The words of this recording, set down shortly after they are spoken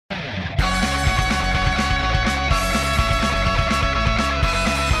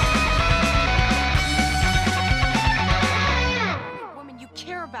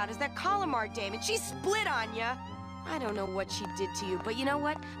hard dame and she split on ya. I don't know what she did to you, but you know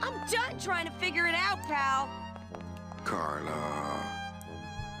what? I'm done trying to figure it out, pal. Carla.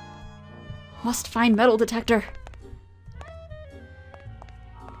 Must find metal detector.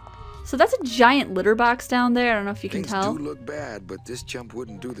 So that's a giant litter box down there. I don't know if you can tell. Things do look bad, but this jump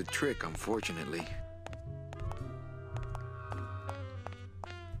wouldn't do the trick, unfortunately.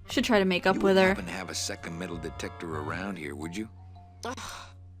 Should try to make up with her. You wouldn't happen to have a second metal detector around here, would you?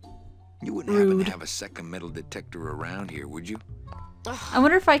 You wouldn't Rude. happen to have a second metal detector around here, would you? I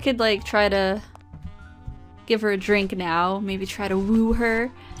wonder if I could, like, try to give her a drink now. Maybe try to woo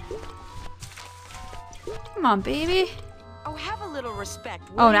her. Come on, baby. Oh, have a little respect.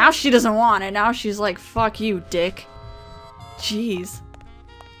 Oh, now she doesn't want it. Now she's like, fuck you, dick. Jeez.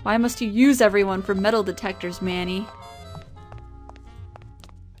 Why must you use everyone for metal detectors, Manny?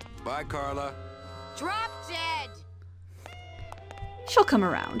 Bye, Carla. Drop dead. She'll come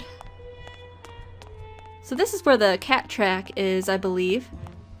around. So this is where the cat track is, I believe.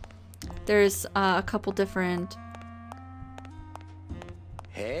 There's a couple different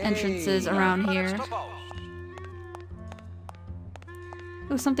entrances around here.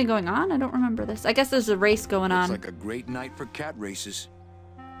 Oh, something going on? I don't remember this. I guess there's a race going on. Looks like a great night for cat races.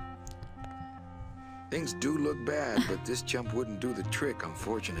 Things do look bad, but this jump wouldn't do the trick,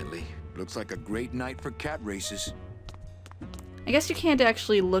 unfortunately. Looks like a great night for cat races. I guess you can't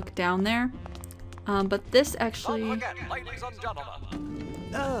actually look down there. But this actually... Don't forget, ladies and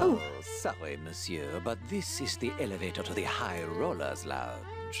gentlemen. Oh, sorry, monsieur, but this is the elevator to the High Rollers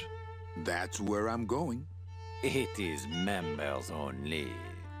Lounge. That's where I'm going. It is members only.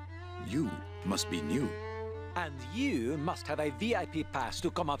 You must be new. And you must have a VIP pass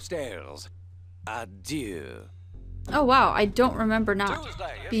to come upstairs. Adieu. Oh wow, I don't remember not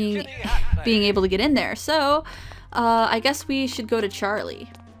Tuesday is being Kitty Hat Day. being able to get in there. So, I guess we should go to Charlie.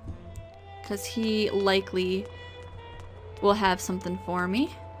 Because he likely will have something for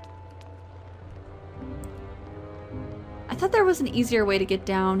me. I thought there was an easier way to get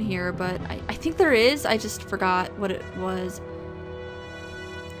down here, but I think there is. I just forgot what it was.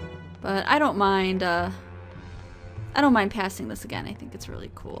 But I don't mind passing this again. I think it's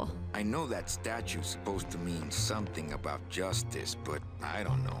really cool. I know that statue's supposed to mean something about justice, but I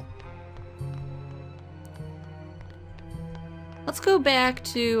don't know. Let's go back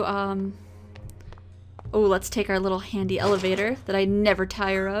to, oh, let's take our little handy elevator that I never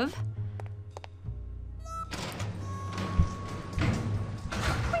tire of.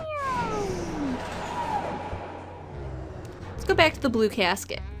 Let's go back to the blue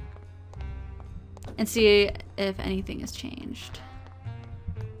casket and see if anything has changed.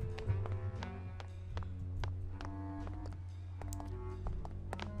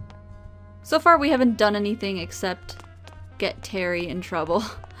 So far we haven't done anything except get Terry in trouble.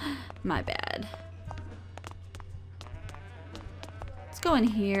 My bad. Let's go in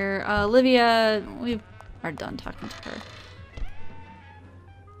here. Olivia, we are done talking to her.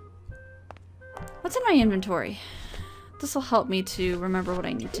 What's in my inventory? This will help me to remember what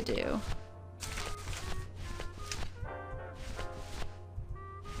I need to do.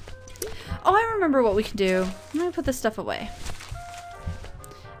 Oh, I remember what we can do. I'm gonna put this stuff away.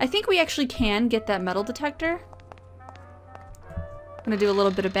 I think we actually can get that metal detector. I'm gonna do a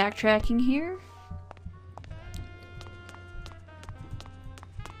little bit of backtracking here.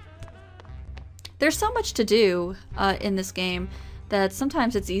 There's so much to do in this game that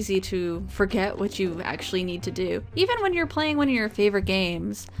sometimes it's easy to forget what you actually need to do. Even when you're playing one of your favorite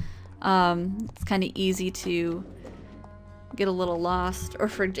games, it's kind of easy to get a little lost, or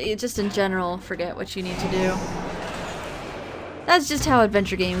just in general forget what you need to do. That's just how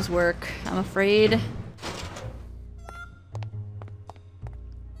adventure games work, I'm afraid.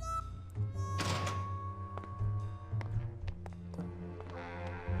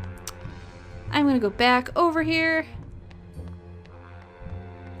 I'm gonna go back over here.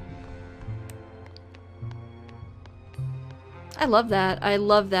 I love that. I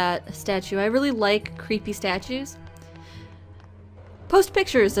love that statue. I really like creepy statues. Post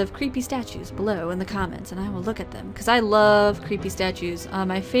pictures of creepy statues below in the comments and I will look at them because I love creepy statues.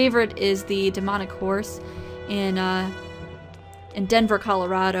 My favorite is the demonic horse in Denver,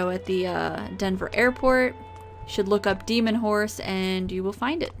 Colorado at the Denver airport. You should look up demon horse and you will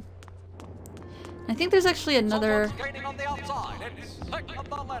find it. I think there's actually another... On the outside. It's pick up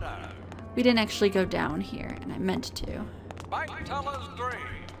the letter. We didn't actually go down here and I meant to. Bank teller's dream.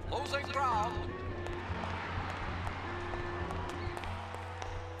 Losing ground.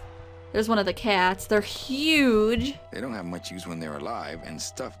 There's one of the cats. They're huge. They don't have much use when they're alive, and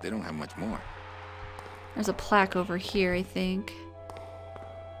stuffed, they don't have much more. There's a plaque over here, I think.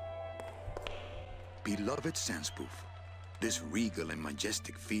 Beloved Sandspoof, this regal and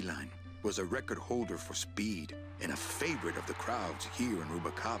majestic feline was a record holder for speed and a favorite of the crowds here in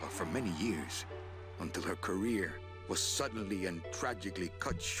Rubacava for many years, until her career was suddenly and tragically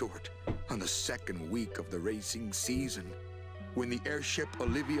cut short on the second week of the racing season, when the airship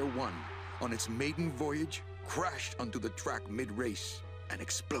Olivia 1, on its maiden voyage, crashed onto the track mid-race and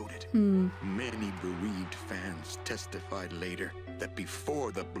exploded. Many bereaved fans testified later that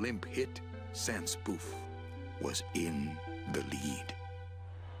before the blimp hit, Sandspoof was in the lead.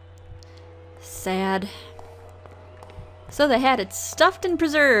 Sad. So they had it stuffed and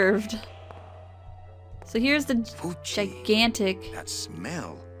preserved. So here's the gigantic... That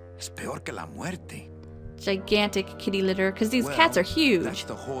smell is peor que la muerte. Gigantic kitty litter, because these cats are huge. That's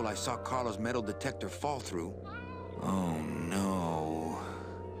the hole I saw Carlos' metal detector fall through. Oh no.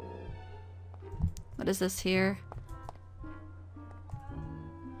 What is this here?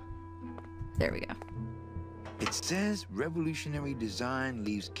 There we go. It says revolutionary design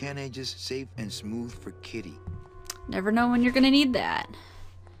leaves can edges safe and smooth for kitty. Never know when you're gonna need that.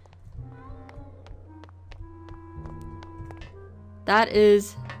 That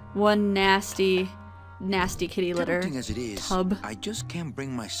is one nasty, nasty kitty litter. Tempting as it is, tub. I just can't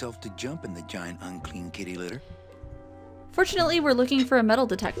bring myself to jump in the giant unclean kitty litter. Fortunately, we're looking for a metal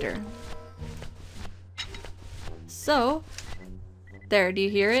detector. So, there, do you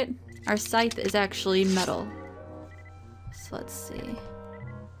hear it? Our scythe is actually metal. So let's see.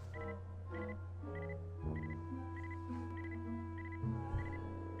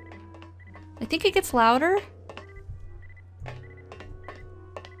 I think it gets louder.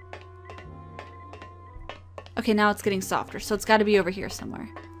 Okay, now it's getting softer, so it's got to be over here somewhere.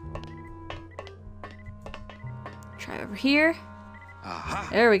 Try over here. Aha.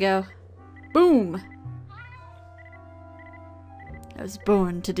 There we go. Boom! I was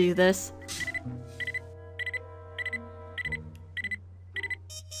born to do this.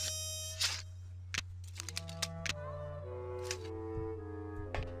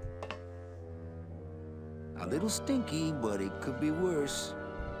 A little stinky, but it could be worse.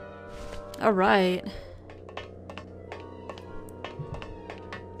 Alright.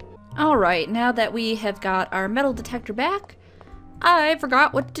 Alright, now that we have got our metal detector back, I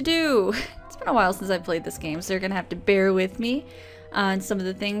forgot what to do. It's been a while since I've played this game, so you're gonna have to bear with me on some of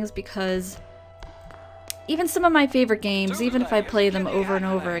the things, because even some of my favorite games, even if I play them over and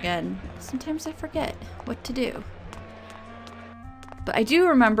over again, sometimes I forget what to do. But I do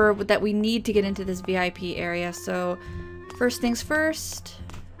remember that we need to get into this VIP area, so first things first,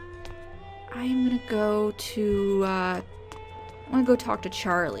 I'm gonna go to, I'm gonna go talk to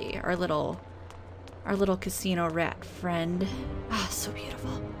Charlie, our little casino rat friend. Ah, so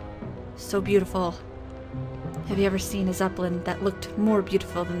beautiful. So beautiful. Have you ever seen a Zeppelin that looked more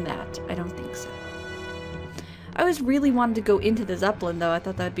beautiful than that? I don't think so. I always really wanted to go into the Zeppelin, though. I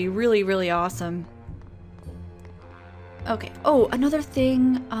thought that'd be really, really awesome. Okay. Oh, another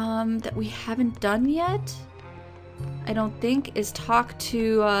thing that we haven't done yet, I don't think, is talk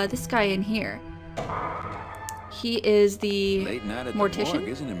to this guy in here. He is the Late night at mortician. the morgue,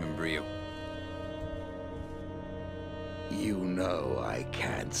 isn't it, Membrillo? You know I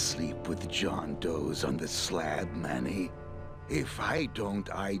can't sleep with John Doe's on the slab, Manny. If I don't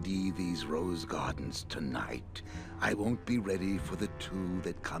ID these rose gardens tonight, I won't be ready for the two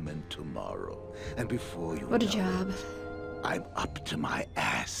that come in tomorrow. And before you What a know job. it, I'm up to my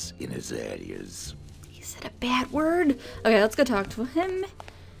ass in azaleas. He said a bad word. Okay, let's go talk to him.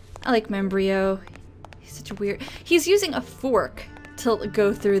 I like Membrillo. He's such a weird... He's using a fork to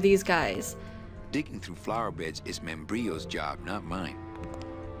go through these guys. Digging through flower beds is Membrillo's job, not mine.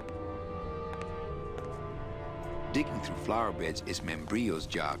 Digging through flower beds is Membrillo's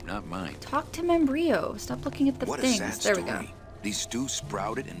job, not mine. Talk to Membrillo. Stop looking at the What things. a sad There story. we go. These stews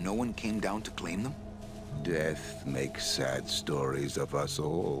sprouted and no one came down to claim them? Death makes sad stories of us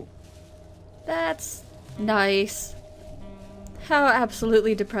all. That's nice. How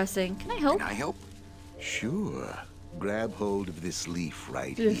absolutely depressing. Can I help? Can I help? Sure. Grab hold of this leaf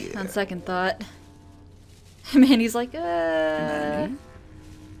right Ugh, here. on second thought. Manny's like, Manny?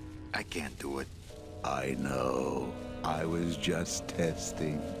 I can't do it. I know. I was just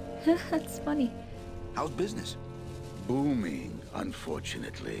testing. That's funny. How's business? Booming,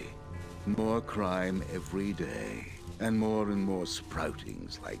 unfortunately. More crime every day, and more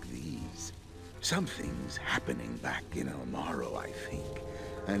sproutings like these. Something's happening back in El Morro, I think,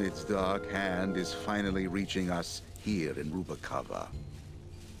 and its dark hand is finally reaching us here in Rubacava.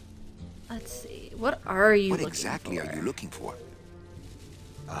 Let's see. What are you What looking exactly for? are you looking for?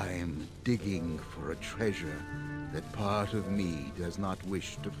 I'm digging for a treasure that part of me does not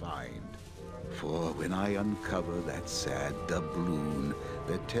wish to find. For when I uncover that sad doubloon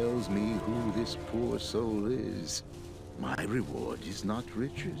that tells me who this poor soul is, my reward is not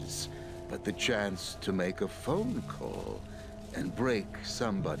riches, but the chance to make a phone call and break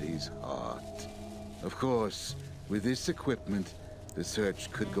somebody's heart. Of course, with this equipment, the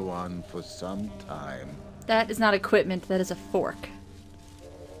search could go on for some time. That is not equipment, that is a fork.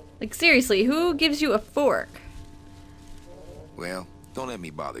 Like, seriously, who gives you a fork? Well, don't let me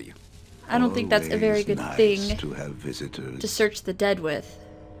bother you. I don't think that's a very Always good nice thing to have visitors. to search the dead with.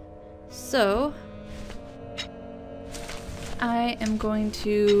 So, I am going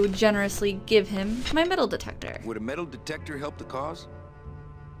to generously give him my metal detector. Would a metal detector help the cause?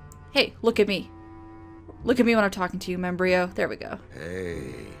 Hey, look at me. Look at me when I'm talking to you, Membrio. There we go.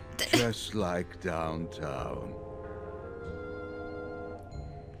 Hey, just like downtown.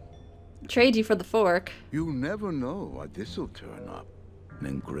 Trade you for the fork. You never know what this'll turn up. An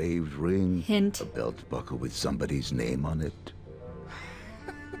engraved ring, Hint. a belt buckle with somebody's name on it.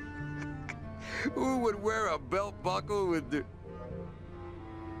 Who would wear a belt buckle with the...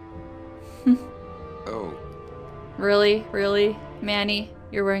 Oh. Really? Really? Manny,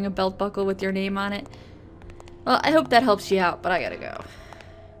 you're wearing a belt buckle with your name on it? Well, I hope that helps you out, but I gotta go.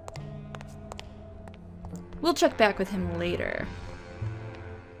 We'll check back with him later.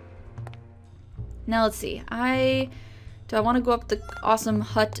 Now let's see. Do I want to go up the awesome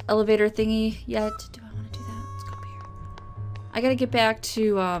hut elevator thingy yet? Do I want to do that? Let's go up here. I gotta get back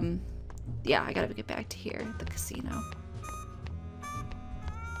to, yeah, I gotta get back to here, the casino.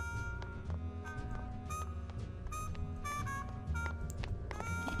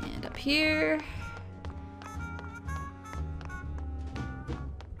 And up here.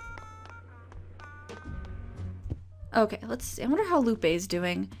 Okay, let's see. I wonder how Lupe's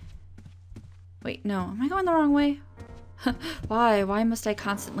doing. Wait, no. Am I going the wrong way? Why? Why must I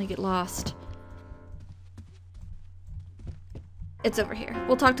constantly get lost? It's over here.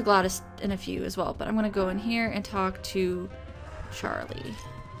 We'll talk to Gladys in a few as well, but I'm gonna go in here and talk to Charlie.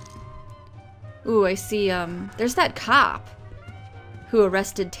 Ooh, I see, there's that cop who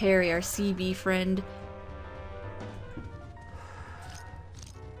arrested Terry, our CB friend.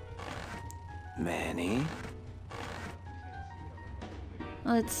 Manny?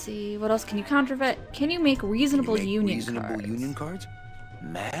 Let's see, what else can you counterfeit? Can you make reasonable union cards? union cards?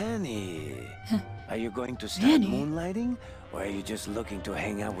 Manny! Are you going to start Manny? moonlighting? Or are you just looking to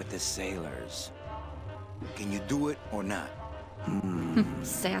hang out with the sailors? Can you do it or not?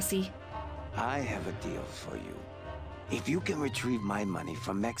 Sassy. I have a deal for you. If you can retrieve my money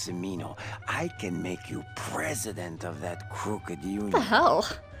from Maximino, I can make you president of that crooked union. What the hell?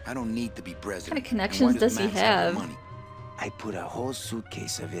 I don't need to be president. What kind of connections does he have? Money? I put a whole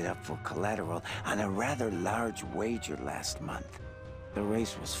suitcase of it up for collateral on a rather large wager last month. The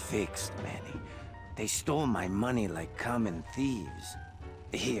race was fixed, Manny. They stole my money like common thieves.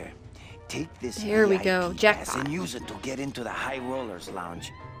 Here, take this Here we go, VIP jackpot. pass and use it to get into the High Rollers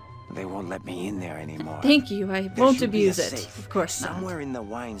Lounge. They won't let me in there anymore. Thank you, I There won't should be a abuse it. safe Of course not. somewhere in the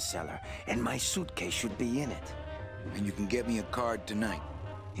wine cellar, and my suitcase should be in it. And you can get me a card tonight.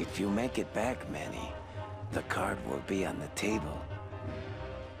 If you make it back, Manny, the card will be on the table.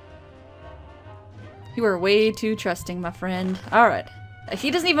 You are way too trusting, my friend. Alright. He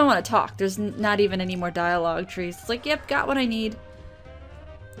doesn't even want to talk. There's not even any more dialogue trees. It's like, yep, got what I need.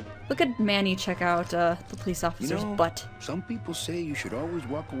 Look at Manny check out the police officer's butt. Some people say you should always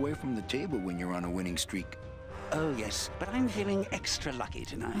walk away from the table when you're on a winning streak. Oh, yes, but I'm feeling extra lucky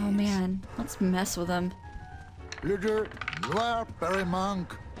tonight. Oh man, let's mess with him. Leader, you are very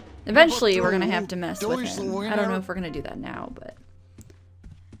monk. Eventually, we're gonna have to mess with him. I don't know if we're gonna do that now, but...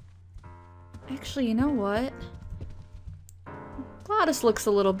 Actually, you know what? Gladys looks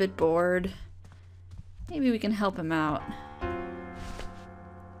a little bit bored. Maybe we can help him out.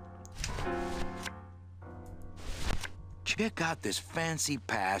 Check out this fancy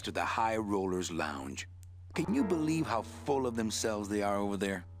pass to the High Rollers Lounge. Can you believe how full of themselves they are over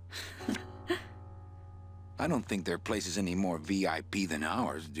there? I don't think their place is any more VIP than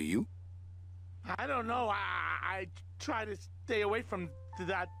ours, do you? I don't know. I try to stay away from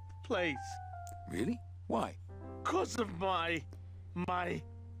that place. Really? Why? 'Cause of my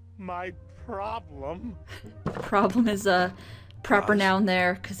problem. Problem is a proper noun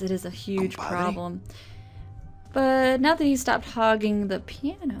there, because it is a huge Compadre? problem. But now that he stopped hogging the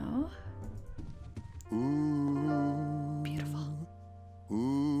piano... Ooh. Beautiful.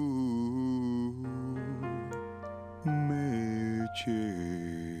 Ooh. Meche.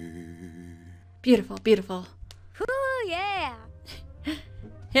 Beautiful, beautiful. Ooh, yeah.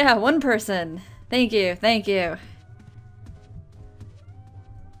 Yeah, one person. Thank you, thank you.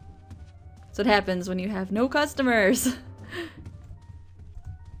 That's what happens when you have no customers.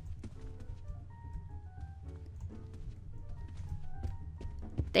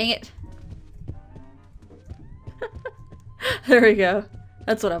 Dang it. There we go.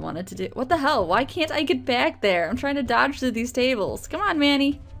 That's what I wanted to do. What the hell? Why can't I get back there? I'm trying to dodge through these tables. Come on,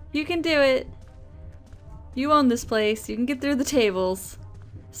 Manny. You can do it. You own this place. You can get through the tables.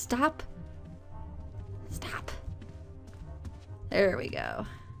 Stop. Stop. There we go.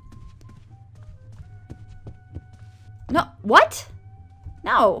 No. What?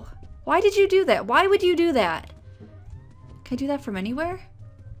 No. Why did you do that? Why would you do that? Can I do that from anywhere?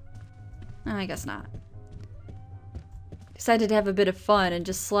 No, I guess not. Decided to have a bit of fun and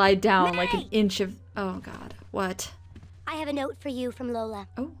just slide down like an inch of... Oh, God. What? I have a note for you from Lola.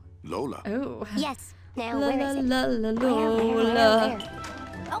 Oh. Lola? Oh. Yes. Now, where is it? La-la-la-la-Loooooola.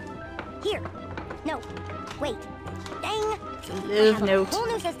 Oh, here. No. Wait. Dang. It's a I live have note. a whole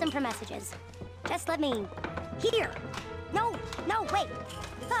new system for messages. Just let me... Here. No. No, wait.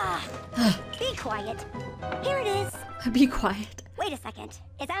 Ah. Be quiet. Here it is. Be quiet. Wait a second.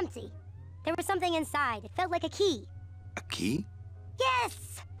 It's empty. There was something inside. It felt like a key. A key?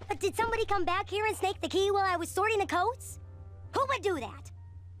 Yes! But did somebody come back here and snake the key while I was sorting the coats? Who would do that?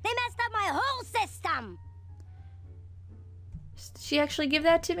 They messed up my whole system! Did she actually give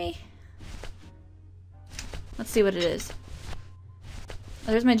that to me? Let's see what it is.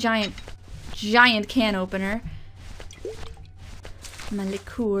 Oh, there's my giant can opener. My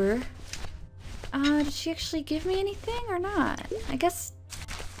liqueur. Did she actually give me anything or not? I guess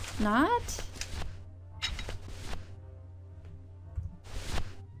not?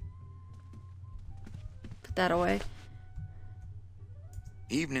 Put that away.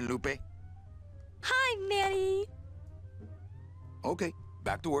 Evening, Lupe. Hi, Manny. Okay,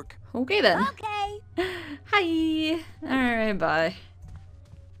 back to work. Okay then. Okay. Hi. Alright, bye.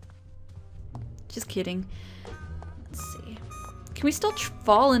 Just kidding. Let's see. Can we still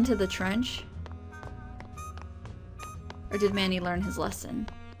fall into the trench? Or did Manny learn his lesson?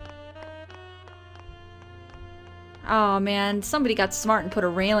 Oh man, somebody got smart and put a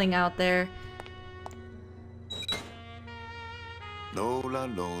railing out there. Lola,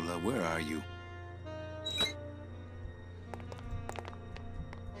 Lola, where are you?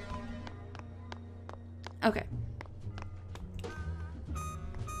 Okay.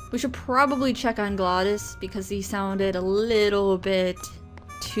 We should probably check on Glottis because he sounded a little bit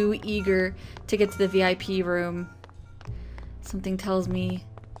too eager to get to the VIP room. Something tells me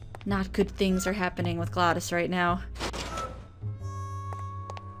not good things are happening with Glottis right now.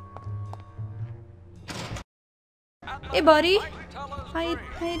 Hey buddy! How you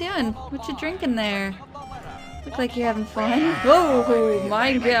doing? What you drinking there? Look like you're having fun. Whoa,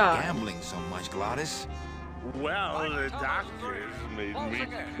 my god. Gambling so much, Glottis. Well, the doctors made me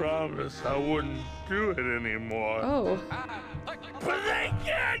promise I wouldn't do it anymore. Oh. But they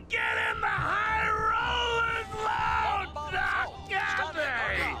can't get in the high rollers loud, Doc, can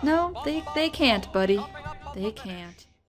they? No, they can't, buddy. They can't.